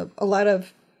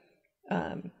of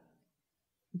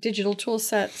digital tool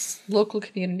sets, local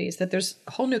communities, that there's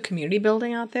a whole new community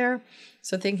building out there.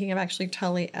 So thinking of actually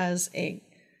Tully as a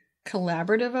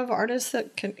collaborative of artists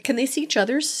that can they see each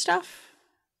other's stuff?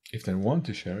 If they want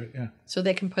to share it, yeah. So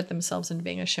they can put themselves into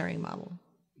being a sharing model.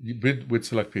 With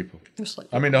select people.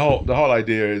 I mean, the whole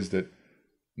idea is that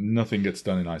nothing gets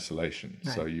done in isolation.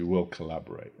 Right. So you will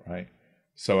collaborate, right?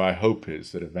 So our hope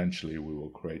is that eventually we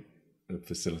will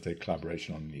facilitate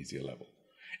collaboration on an easier level.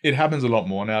 It happens a lot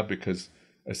more now because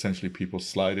essentially people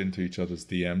slide into each other's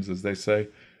DMs, as they say,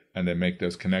 and they make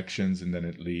those connections, and then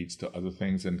it leads to other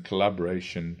things. And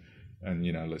collaboration and,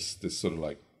 this sort of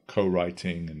like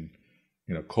co-writing and,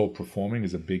 co-performing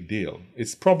is a big deal.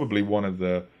 It's probably one of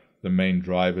the main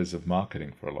drivers of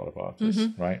marketing for a lot of artists,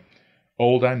 right?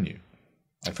 Old and new.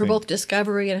 I For think. both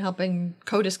discovery and helping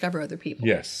co-discover other people.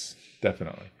 Yes,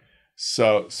 definitely.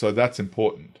 So that's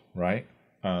important, right?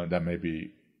 That may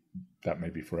be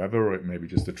forever, or it may be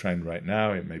just a trend right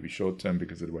now. It may be short term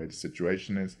because of the way the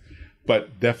situation is.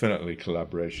 But definitely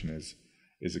collaboration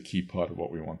is a key part of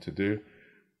what we want to do.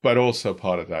 But also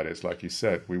part of that is, like you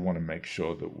said, we want to make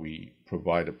sure that we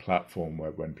provide a platform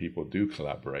where when people do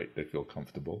collaborate, they feel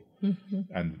comfortable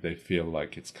and they feel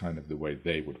like it's kind of the way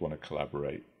they would want to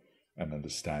collaborate and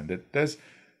understand it. There's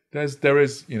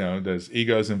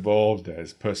egos involved,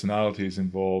 there's personalities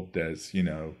involved, there's,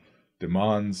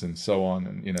 demands and so on.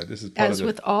 And, this is part As of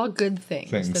with all good things,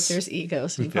 that there's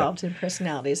egos involved and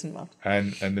personalities involved.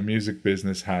 And the music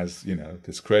business has,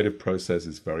 this creative process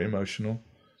is very emotional.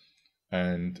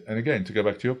 And again, to go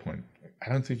back to your point, I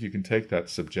don't think you can take that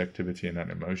subjectivity and that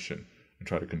emotion and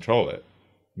try to control it.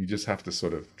 You just have to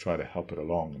sort of try to help it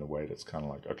along in a way that's kind of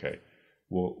like, okay,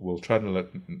 we'll try to let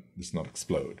this not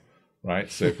explode,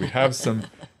 right? So if we have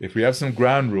some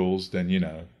ground rules, then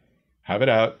have it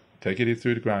out, take it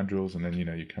through the ground rules, and then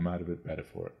you come out of it better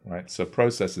for it, right? So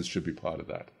processes should be part of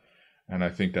that, and I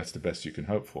think that's the best you can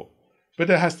hope for. But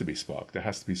there has to be spark. There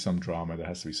has to be some drama. There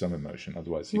has to be some emotion.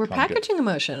 Otherwise, we're packaging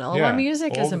emotion. All of our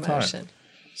music is emotion.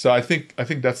 So I think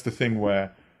that's the thing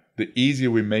where the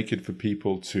easier we make it for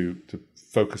people to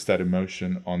focus that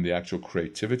emotion on the actual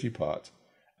creativity part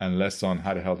and less on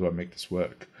how the hell do I make this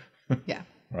work? Yeah.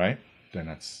 Right? Then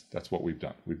that's what we've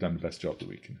done. We've done the best job that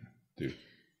we can do.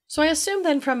 So I assume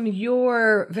then from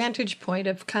your vantage point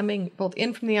of coming both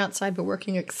in from the outside but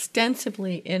working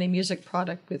extensively in a music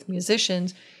product with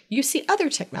musicians, you see other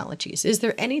technologies. Is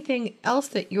there anything else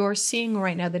that you're seeing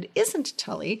right now that isn't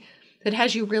Tully that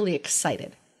has you really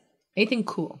excited? Anything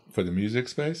cool? For the music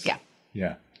space? Yeah.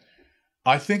 Yeah.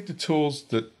 I think the tools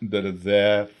that are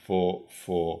there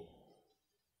for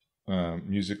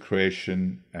music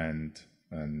creation and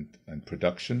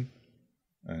production,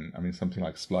 and I mean something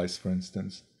like Splice, for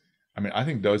instance, I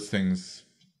think those things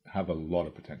have a lot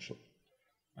of potential.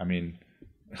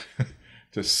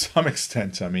 To some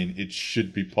extent, it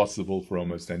should be possible for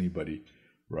almost anybody,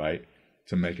 right,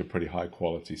 to make a pretty high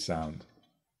quality sound,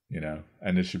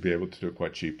 and they should be able to do it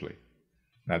quite cheaply.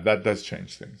 Now that does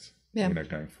change things,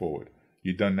 going forward.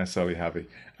 You don't necessarily have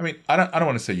I don't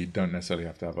want to say you don't necessarily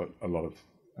have to have a lot of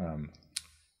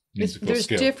musical There's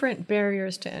skill. different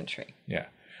barriers to entry. Yeah.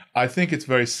 I think it's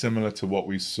very similar to what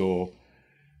we saw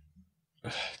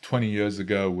 20 years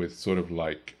ago with sort of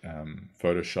like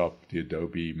Photoshop, the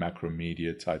Adobe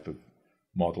Macromedia type of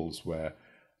models where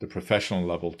the professional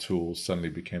level tools suddenly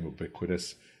became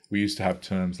ubiquitous. We used to have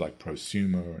terms like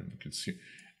prosumer and consumer.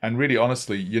 And really,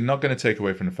 honestly, you're not going to take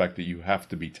away from the fact that you have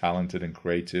to be talented and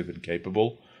creative and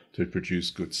capable to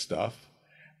produce good stuff.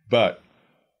 But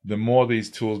the more these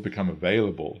tools become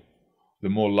available, the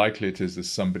more likely it is that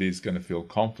somebody's going to feel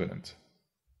confident,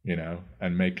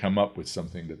 and may come up with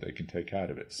something that they can take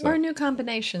out of it. So, or a new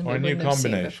combination. Or a new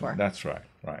combination. That's right.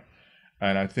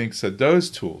 And I think so. Those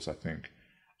tools, I think,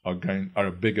 are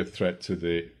a bigger threat to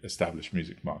the established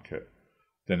music market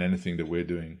than anything that we're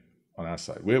doing on our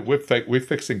side. We're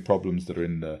fixing problems that are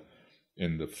in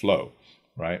the flow,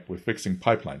 right? We're fixing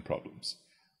pipeline problems.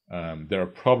 There are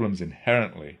problems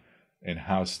inherently in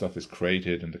how stuff is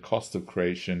created and the cost of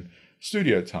creation,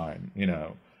 studio time,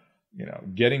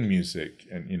 getting music,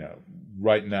 and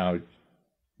right now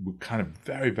we're kind of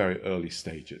very, very early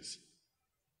stages,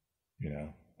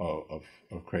 of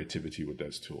creativity with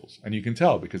those tools, and you can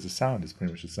tell because the sound is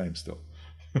pretty much the same still,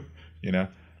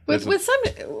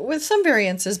 With some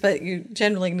variances, but you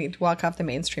generally need to walk off the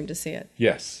mainstream to see it.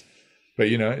 Yes, but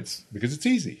it's because it's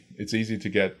easy. It's easy to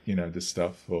get this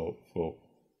stuff for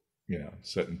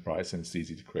certain price, and it's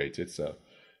easy to create it. So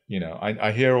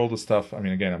I hear all the stuff.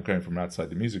 Again, I'm going from outside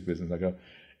the music business. I go,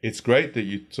 it's great that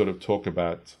you sort of talk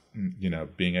about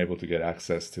being able to get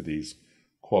access to these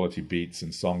quality beats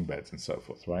and song beds and so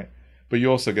forth, right? But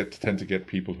you also tend to get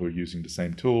people who are using the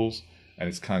same tools, and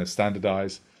it's kind of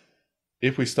standardized.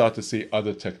 If we start to see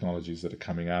other technologies that are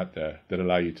coming out there that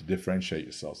allow you to differentiate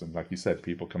yourselves, and like you said,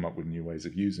 people come up with new ways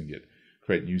of using it,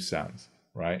 create new sounds,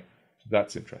 right?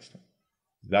 That's interesting.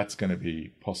 That's going to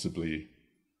be possibly,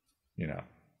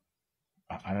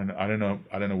 I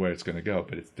don't know where it's going to go,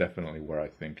 but it's definitely where I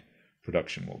think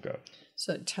production will go.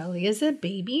 So Tully is a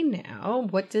baby now.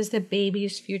 What does the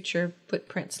baby's future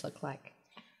footprints look like?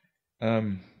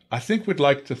 I think we'd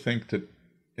like to think that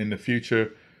in the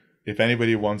future, if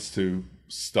anybody wants to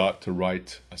start to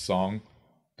write a song,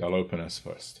 they'll open us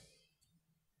first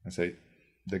and say,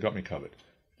 they got me covered.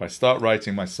 If I start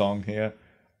writing my song here,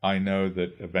 I know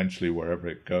that eventually wherever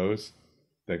it goes,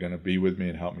 they're going to be with me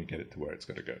and help me get it to where it's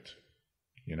going to go to,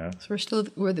 you know? So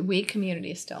we're the we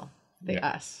community still, the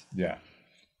us. Yeah.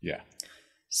 Yeah.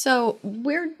 So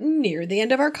we're near the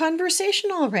end of our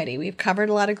conversation already. We've covered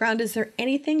a lot of ground. Is there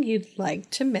anything you'd like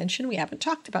to mention we haven't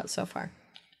talked about so far?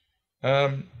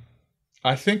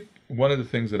 I think one of the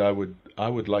things that I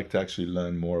would like to actually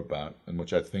learn more about, and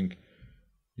which I think,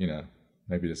 you know,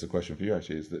 maybe this is a question for you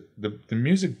actually, is that the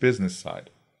music business side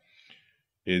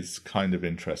is kind of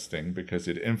interesting because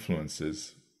it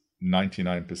influences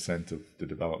 99% of the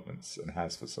developments and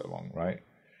has for so long, right?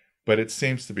 But it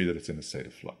seems to be that it's in a state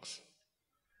of flux.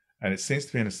 And it seems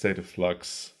to be in a state of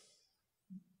flux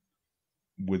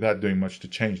without doing much to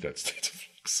change that state of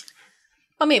flux.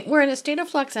 I mean, we're in a state of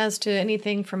flux as to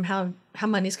anything from how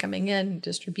money's coming in,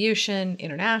 distribution,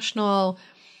 international.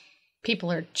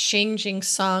 People are changing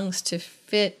songs to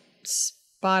fit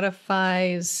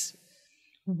Spotify's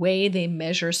way they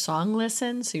measure song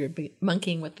listens. So you're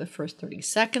monkeying with the first 30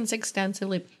 seconds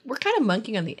extensively. We're kind of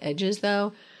monkeying on the edges,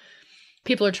 though.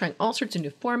 People are trying all sorts of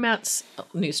new formats,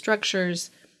 new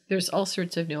structures. There's all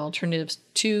sorts of new alternatives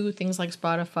to things like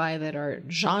Spotify that are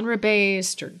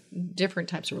genre-based or different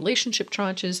types of relationship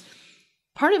tranches.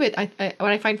 Part of it,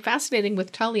 what I find fascinating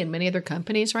with Tully and many other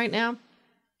companies right now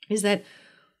is that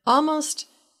almost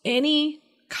any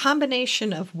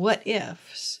combination of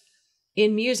what-ifs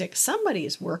in music, somebody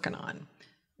is working on.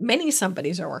 Many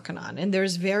somebodies are working on. And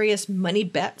there's various money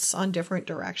bets on different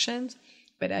directions.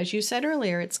 But as you said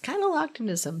earlier, it's kind of locked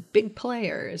into some big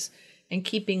players and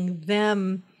keeping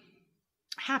them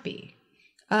happy.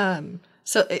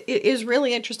 So it is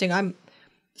really interesting.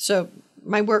 So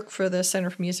my work for the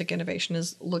Center for Music Innovation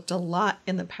has looked a lot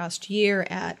in the past year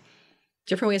at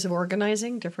different ways of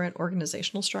organizing, different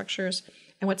organizational structures,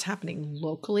 and what's happening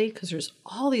locally, because there's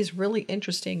all these really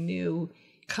interesting new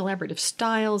collaborative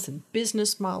styles and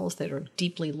business models that are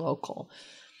deeply local.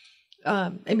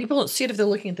 And people don't see it if they're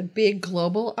looking at the big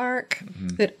global arc,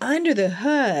 that under the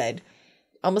hood,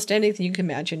 almost anything you can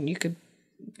imagine, you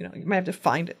might have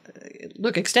to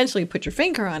look extensively, put your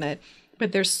finger on it,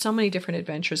 but there's so many different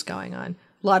adventures going on.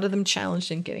 A lot of them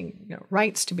challenged in getting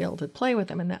rights to be able to play with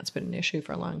them, and that's been an issue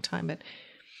for a long time. But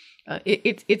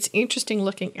it's interesting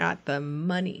looking at the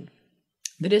money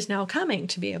that is now coming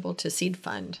to be able to seed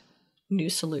fund new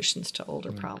solutions to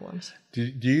older problems.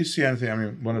 Do you see anything? I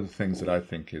mean, one of the things that I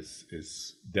think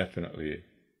is definitely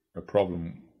a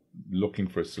problem looking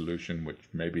for a solution, which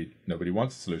maybe nobody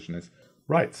wants a solution, is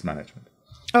rights management.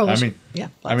 Oh, I mean,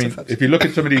 of folks. if you look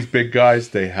at some of these big guys,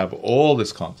 they have all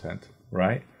this content,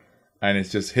 right? And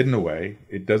it's just hidden away.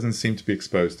 It doesn't seem to be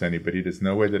exposed to anybody. There's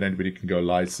no way that anybody can go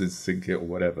license, sync it, or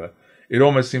whatever. It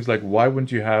almost seems like, why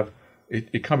wouldn't you have...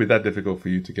 It can't be that difficult for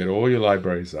you to get all your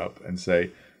libraries up and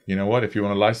say, you know what, if you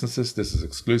want to license this is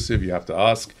exclusive. You have to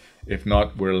ask. If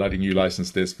not, we're letting you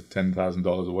license this for $10,000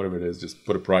 or whatever it is. Just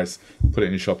put a price, put it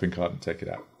in your shopping cart and take it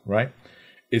out, right?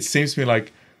 It seems to me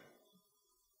like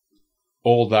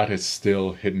all that is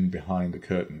still hidden behind the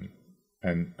curtain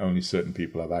and only certain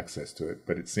people have access to it.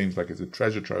 But it seems like it's a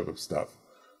treasure trove of stuff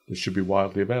that should be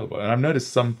widely available. And I've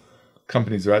noticed some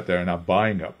companies are out there and are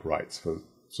buying up rights for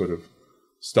sort of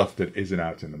stuff that isn't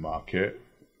out in the market,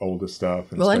 older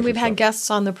stuff. And we've had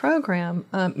guests on the program.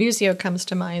 Museo comes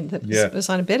to mind that was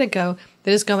on a bit ago,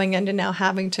 that is going into now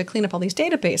having to clean up all these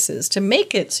databases to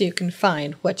make it so you can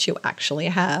find what you actually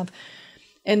have.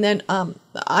 And then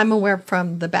I'm aware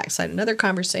from the backside in other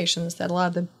conversations that a lot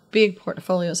of the big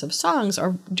portfolios of songs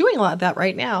are doing a lot of that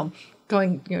right now,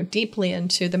 going deeply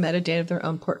into the metadata of their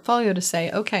own portfolio to say,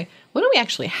 okay, what do we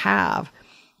actually have?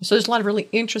 So there's a lot of really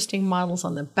interesting models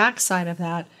on the backside of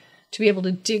that to be able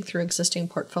to dig through existing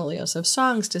portfolios of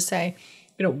songs to say,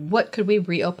 what could we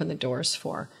reopen the doors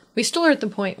for? We still are at the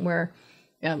point where,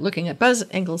 looking at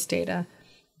BuzzEngle's data,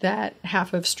 that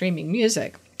half of streaming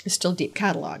music is still deep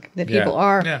catalog, that people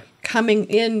are coming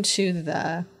into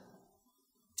the,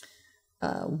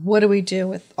 what do we do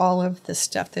with all of the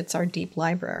stuff that's our deep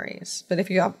libraries? But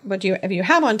if you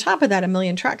have on top of that 1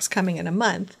 million tracks coming in a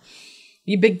month,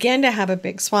 you begin to have a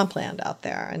big swampland out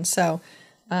there. And so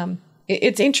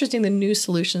it's interesting, the new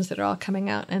solutions that are all coming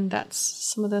out. And that's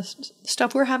some of the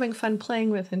stuff we're having fun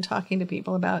playing with and talking to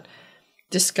people about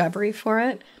discovery for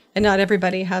it. And not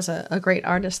everybody has a great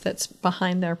artist that's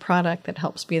behind their product that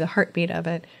helps be the heartbeat of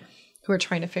it, who are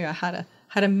trying to figure out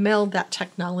how to meld that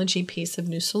technology piece of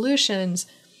new solutions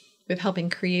with helping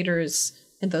creators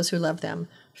and those who love them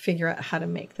figure out how to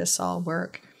make this all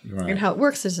work. Right. And how it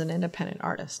works as an independent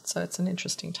artist. So it's an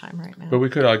interesting time right now. But we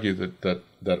could argue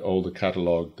that older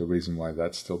catalog, the reason why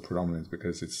that's still predominant is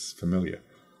because it's familiar,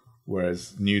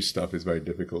 whereas new stuff is very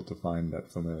difficult to find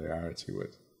that familiarity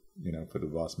with, for the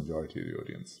vast majority of the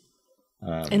audience.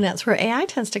 And that's where AI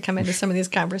tends to come into some of these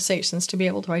conversations, to be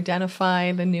able to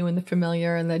identify the new and the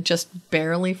familiar and the just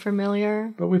barely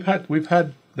familiar. But we've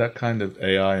had that kind of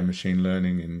AI and machine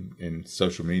learning in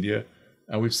social media,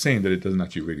 and we've seen that it doesn't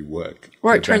actually really work.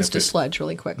 Or it turns to sludge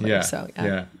really quickly. Yeah.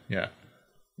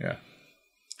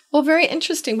 Well, very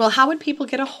interesting. Well, how would people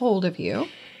get a hold of you?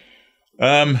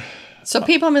 So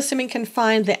people, I'm assuming, can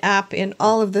find the app in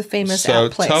all of the famous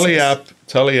app places.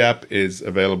 Tully App is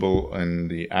available in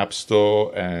the App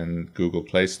Store and Google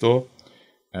Play Store.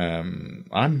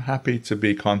 I'm happy to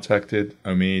be contacted,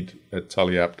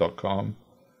 omid@tullyapp.com.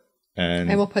 And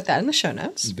we'll put that in the show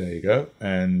notes. There you go.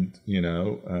 And,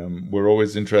 we're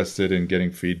always interested in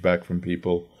getting feedback from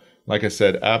people. Like I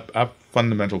said, our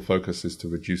fundamental focus is to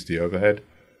reduce the overhead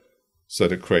so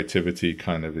that creativity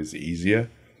kind of is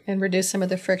easier. And reduce some of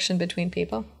the friction between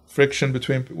people.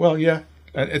 Well, yeah.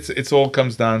 And it's all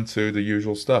comes down to the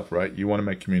usual stuff, right? You want to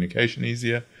make communication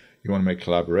easier. You want to make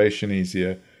collaboration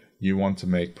easier. You want to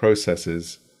make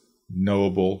processes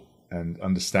knowable and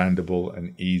understandable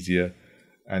and easier.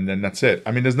 And then that's it.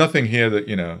 I mean, there's nothing here that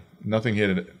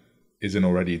isn't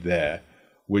already there.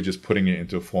 We're just putting it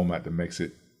into a format that makes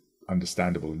it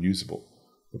understandable and usable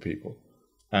for people.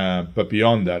 But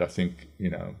beyond that, I think,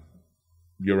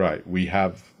 you're right.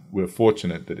 We're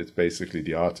fortunate that it's basically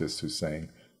the artist who's saying,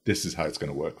 this is how it's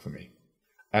going to work for me.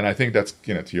 And I think that's,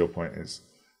 to your point is,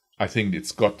 I think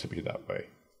it's got to be that way.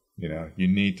 You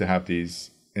need to have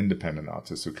these independent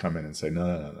artists who come in and say,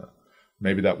 no.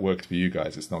 Maybe that worked for you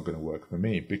guys. It's not going to work for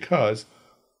me, because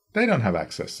they don't have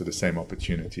access to the same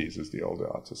opportunities as the older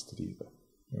artists did either.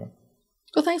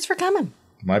 Well, thanks for coming.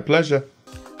 My pleasure.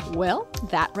 Well,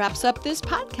 that wraps up this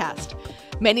podcast.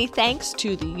 Many thanks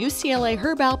to the UCLA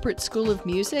Herb Alpert School of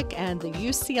Music and the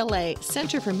UCLA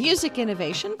Center for Music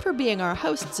Innovation for being our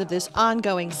hosts of this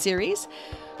ongoing series.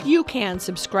 You can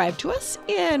subscribe to us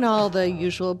in all the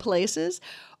usual places,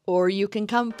 or you can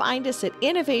come find us at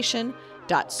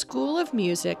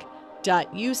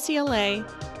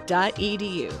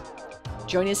innovation.schoolofmusic.ucla.edu.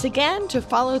 Join us again to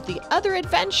follow the other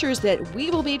adventures that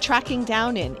we will be tracking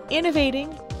down in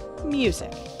innovating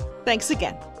music. Thanks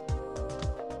again.